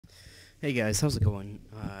Hey guys, how's it going?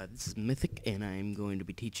 This is Mythic, and I'm going to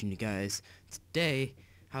be teaching you guys today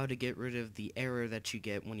how to get rid of the error that you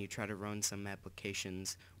get when you try to run some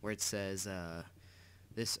applications where it says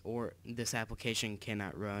this application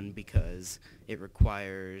cannot run because it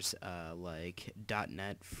requires like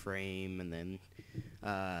 .NET Frame and then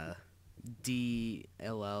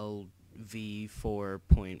DLL v4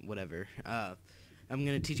 point whatever. I'm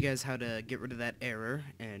going to teach you guys how to get rid of that error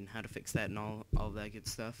and how to fix that and all of that good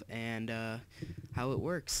stuff and how it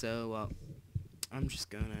works. So I'm just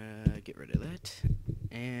going to get rid of that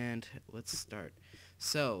and let's start.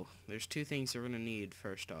 So there's two things you're going to need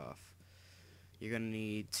first off. You're going to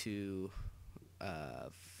need to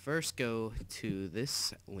first go to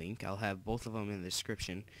this link. I'll have both of them in the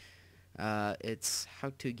description. It's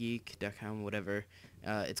howtogeek.com, whatever.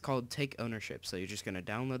 It's called Take Ownership, so you're just going to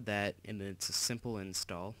download that, and it's a simple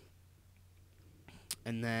install.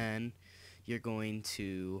 And then you're going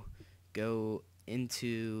to go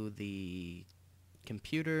into the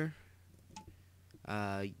computer,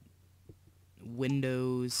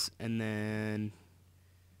 Windows, and then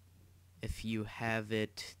if you have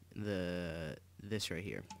it, this right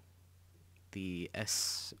here, the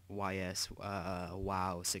SYS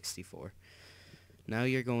WoW 64. Now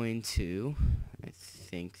you're going to, I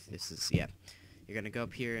think this is, yeah, you're going to go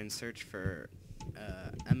up here and search for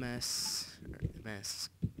MS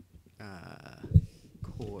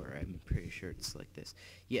Core. I'm pretty sure it's like this.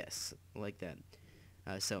 Yes, like that.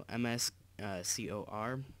 So MS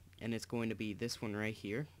COR, and it's going to be this one right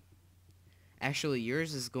here. Actually,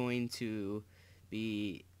 yours is going to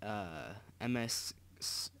be MS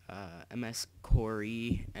Core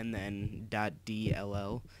and then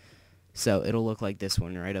 .dll. So it'll look like this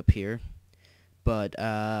one right up here. But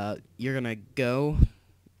you're gonna go,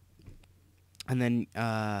 and then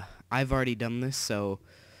I've already done this, so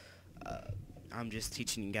I'm just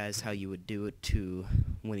teaching you guys how you would do it to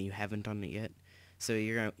when you haven't done it yet. So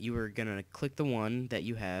you are gonna click the one that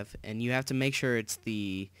you have, and you have to make sure it's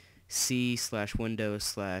the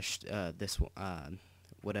C/Windows/ this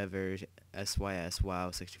whatever SYS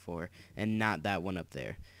WoW 64, and not that one up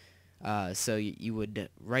there. So you would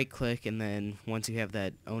right click, and then once you have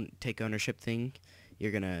that take ownership thing,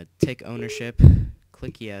 you're gonna take ownership,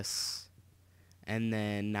 click yes, and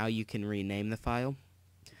then now you can rename the file.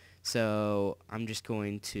 So I'm just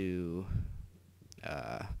going to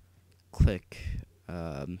click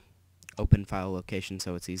open file location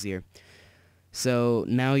so it's easier. So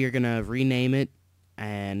now you're gonna rename it,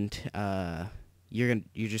 and you're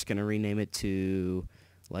just gonna rename it to,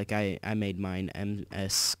 like I made mine,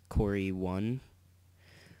 MS Core 1.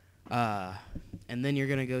 And then you're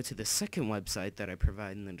gonna go to the second website that I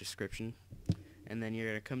provide in the description, and then you're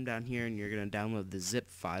gonna come down here and you're gonna download the zip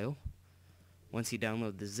file. Once you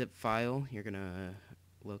download the zip file, you're gonna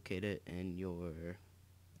locate it in your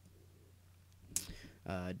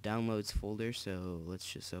downloads folder. So let's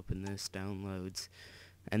just open this, downloads,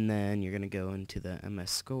 and then you're gonna go into the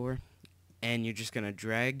MS Score, and you're just gonna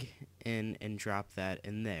drag in and drop that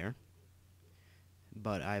in there.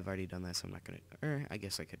 But I've already done that, so I'm not gonna, or I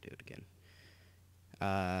guess I could do it again.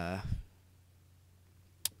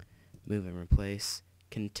 Move and replace,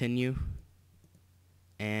 continue,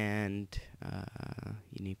 and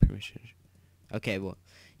you need permission. Okay, well,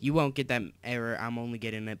 you won't get that error. I'm only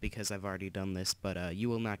getting it because I've already done this, but you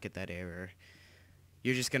will not get that error.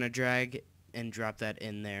 You're just gonna drag and drop that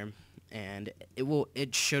in there, and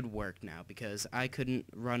it should work now, because I couldn't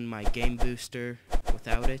run my game booster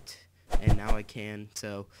without it, and now I can.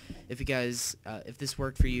 So if you guys if this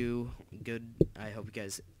worked for you, good. I hope you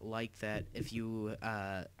guys like that. If you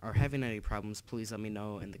are having any problems, please let me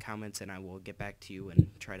know in the comments, and I will get back to you and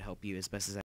try to help you as best as I